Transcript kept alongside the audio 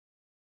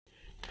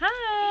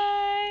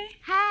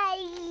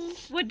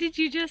What did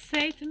you just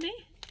say to me?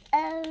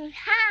 Oh,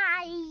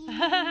 hi.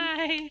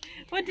 Hi.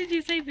 What did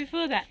you say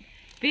before that?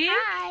 Big?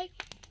 Hi.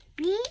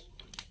 Me?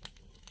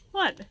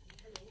 What?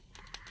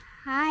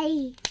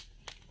 Hi.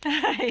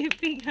 Hi,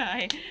 big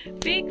hi.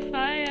 Big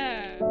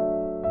fire.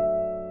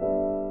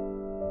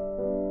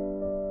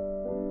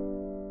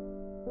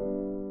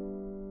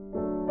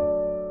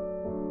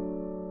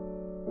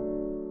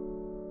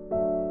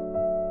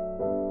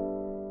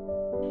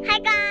 Hi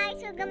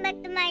guys, welcome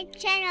back to my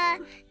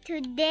channel.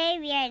 Today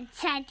we are in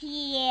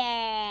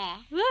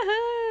Santiago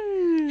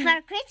Woohoo!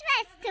 for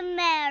Christmas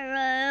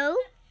tomorrow.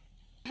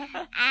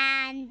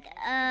 And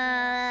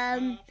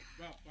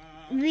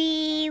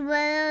we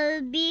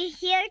will be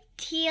here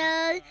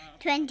till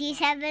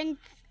 27th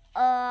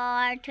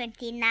or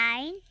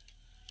 29th.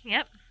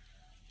 Yep.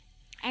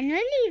 And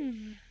we'll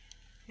leave.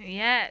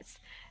 Yes.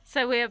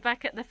 So we're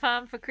back at the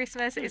farm for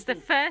Christmas. It's the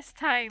first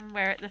time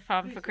we're at the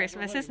farm for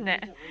Christmas, isn't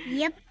it?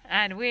 Yep.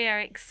 And we are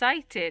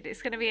excited.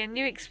 It's going to be a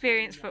new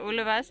experience for all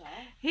of us.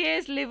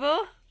 Here's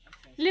Livo.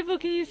 Livo,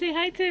 can you say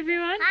hi to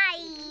everyone?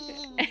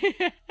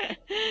 Hi.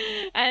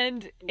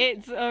 And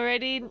it's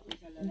already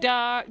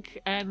dark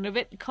and a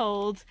bit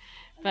cold,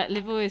 but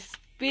Livo is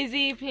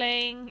busy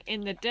playing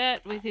in the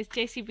dirt with his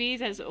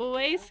JCBs as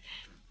always.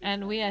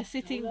 And we are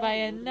sitting by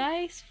a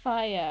nice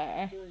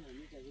fire.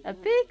 A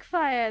big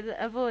fire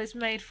that I've always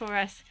made for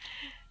us.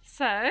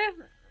 So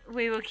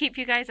we will keep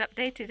you guys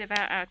updated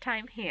about our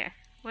time here,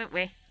 won't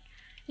we?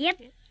 Yep.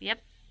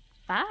 Yep.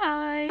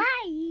 Bye.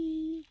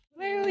 Bye.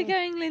 Where are we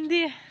going,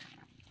 Lindy?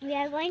 We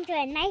are going to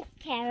a night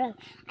carol.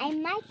 I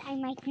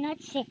might not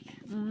sit.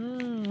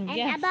 And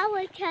Yes. Abba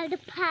will tell the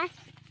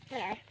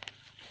pastor.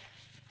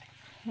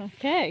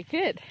 Okay,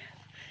 good.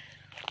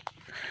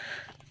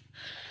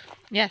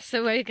 Yes,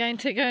 so we're going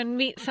to go and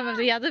meet some of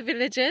the other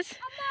villagers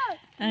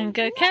and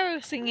go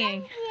carol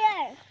singing.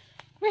 Here.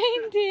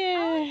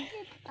 Reindeer!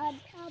 Sit on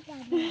top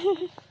of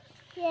it.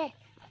 Sit.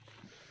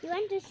 You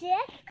want to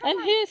sit? Come And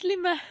on. here's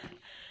Lima.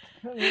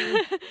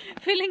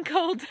 Feeling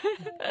cold.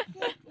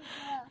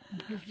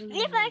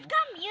 Liver,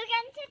 come. You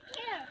can sit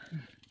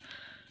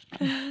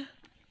here.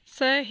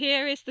 So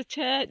here is the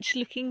church,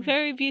 looking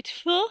very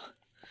beautiful.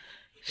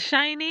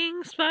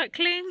 Shining,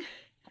 sparkling.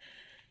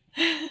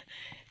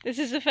 This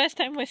is the first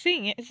time we're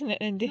seeing it, isn't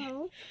it, Lindy?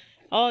 No.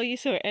 Oh, you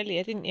saw it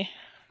earlier, didn't you?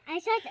 I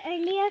saw it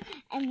earlier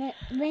and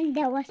when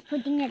they was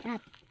putting it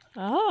up.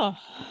 Oh.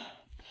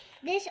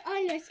 This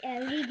all was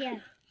already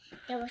there.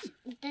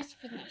 That's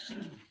finished.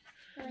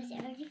 It was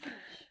already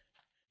finished.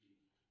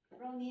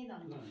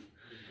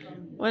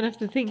 One of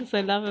the things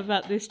I love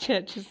about this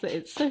church is that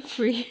it's so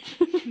free.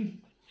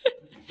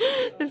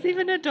 There's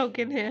even a dog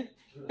in here.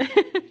 A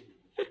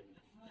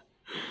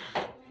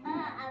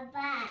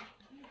bat.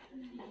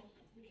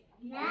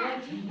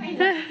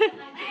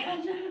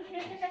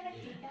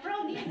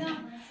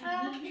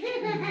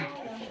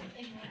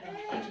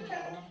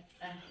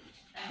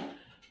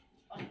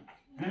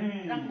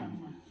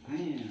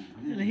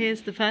 And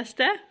here's the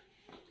pastor.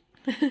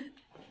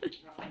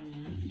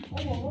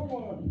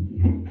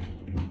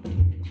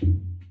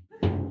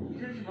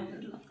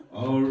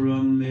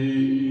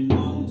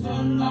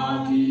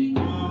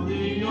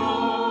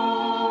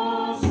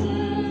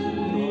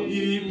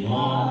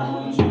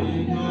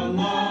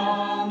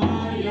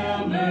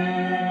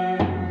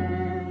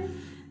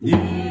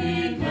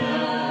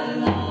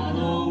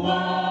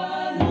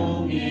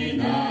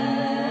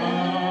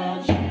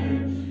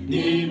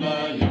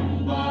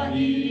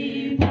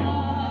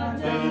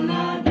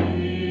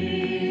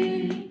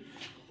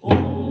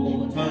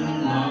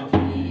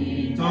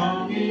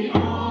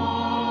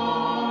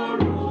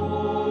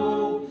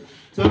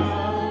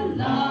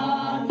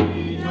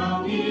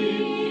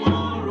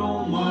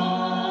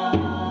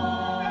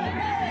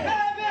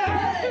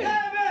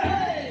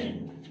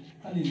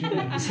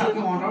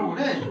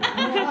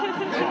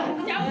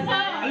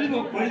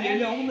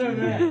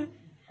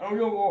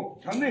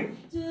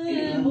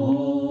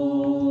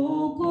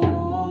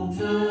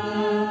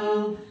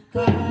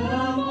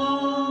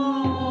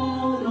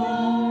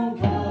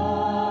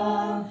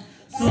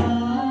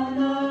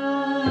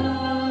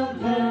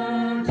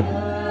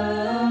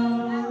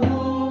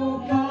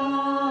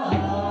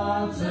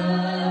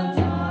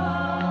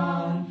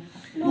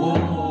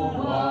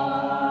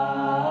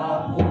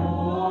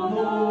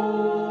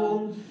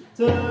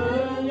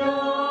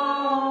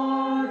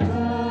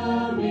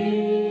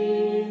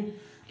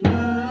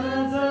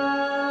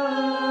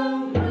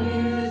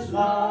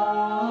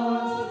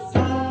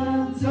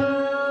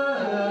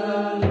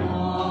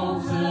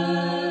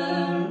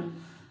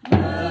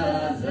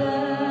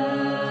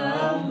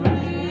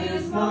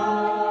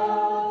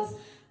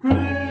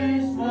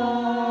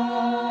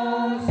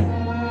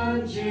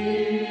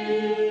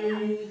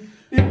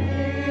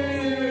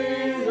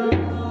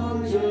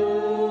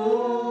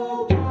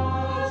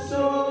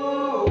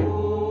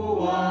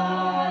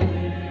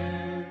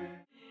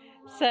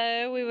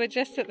 So we were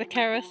just at the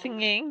carol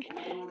singing,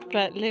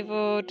 but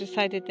Livo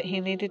decided that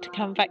he needed to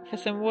come back for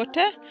some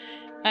water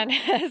and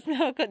has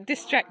now got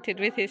distracted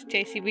with his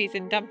JCBs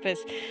and dumpers.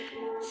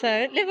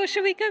 So Livo,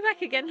 shall we go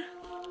back again?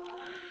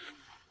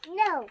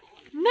 No.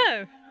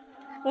 No.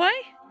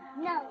 Why?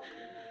 No.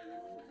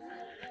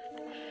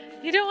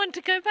 You don't want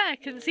to go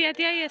back and see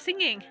Adiaya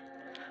singing?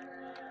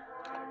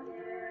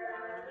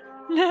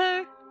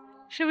 No.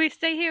 Shall we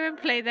stay here and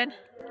play then?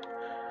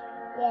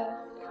 Yes.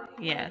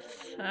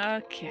 Yes.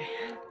 Okay.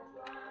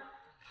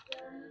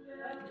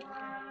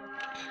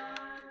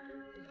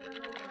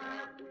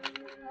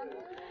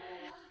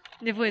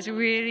 Livo is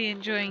really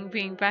enjoying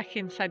being back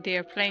in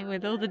Sadia, playing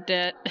with all the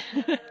dirt.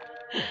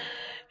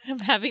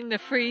 And having the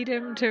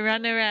freedom to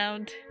run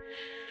around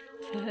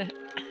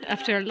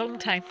after a long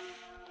time.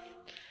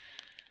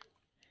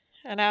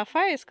 And our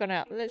fire's gone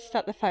out. Let's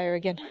start the fire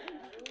again.